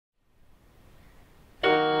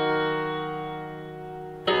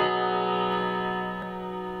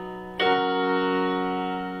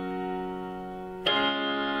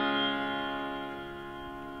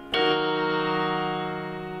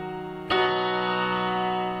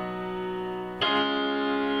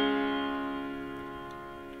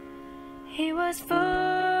was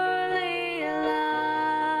fully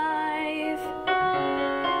alive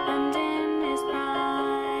and in his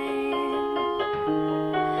prime.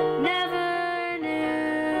 Never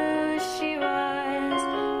knew she was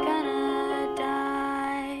gonna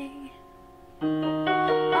die.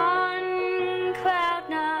 On cloud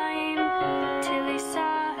nine till he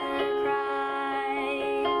saw her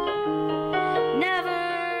cry.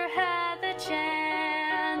 Never had the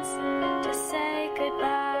chance to say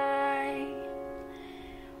goodbye.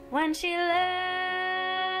 When she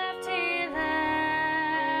left, he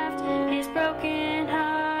left his broken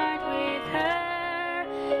heart with her.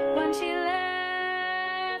 When she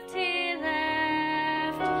left, he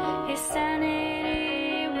left his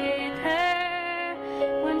sanity with her.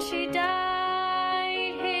 When she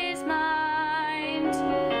died, his mind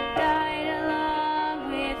died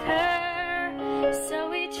along with her.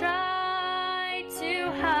 So he tried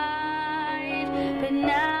to hide, but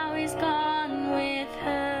now he's gone with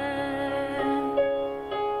her.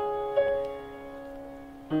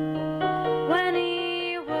 When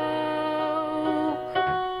he woke,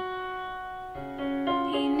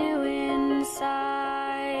 he knew inside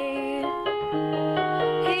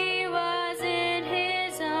he was in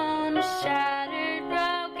his own shattered,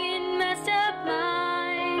 broken, messed up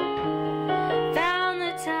mind. Found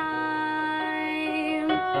the time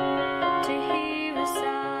to heave a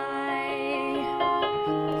sigh,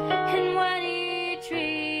 and when he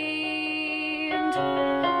dreamed,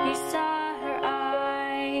 he saw her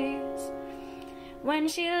eyes. When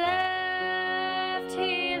she left,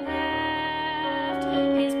 he left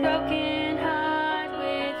his broken heart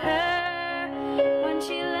with her. When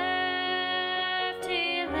she left,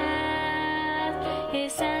 he left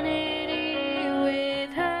his sanity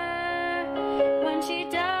with her. When she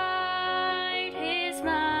died, his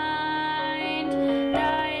mind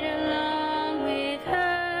died along with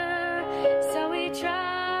her. So he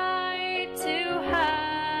tried to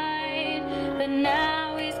hide, but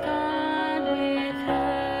now he's gone with her.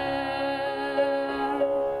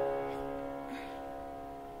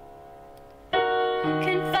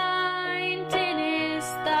 Confined in his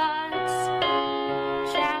thoughts,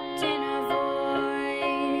 trapped in a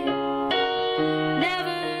void.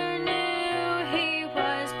 Never knew he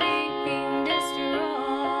was being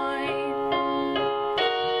destroyed.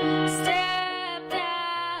 Stepped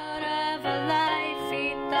out of a life he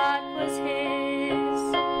thought was his.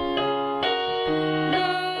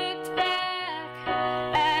 Looked back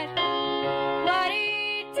at what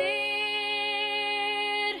he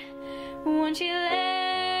did. When she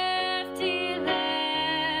left, he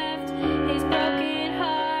left his broken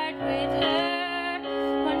heart with her.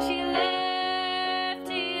 When she left,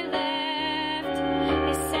 he left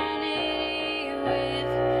his sanity with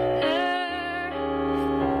her.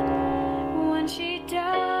 When she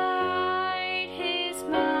died, his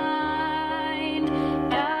mind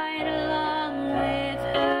died along with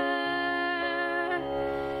her.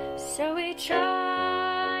 So he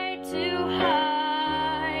tried to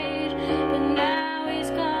hide, but now he's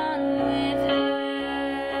gone with her.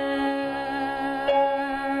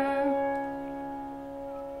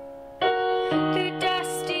 Through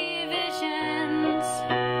dusty visions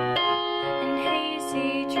and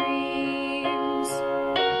hazy dreams,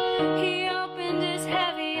 he opened his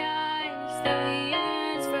heavy eyes, though he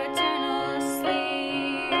yearns for eternal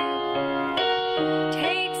sleep.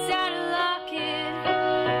 Takes out a locket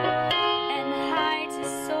and hides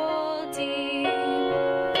his soul deep.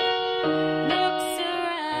 Looks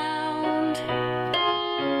around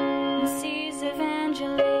and sees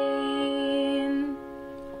Evangeline.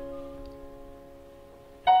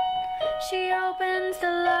 She opens the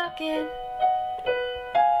locket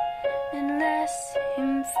and lets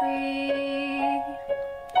him free.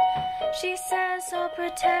 She says, I'll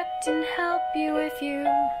protect and help you if you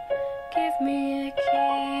give me a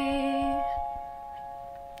key.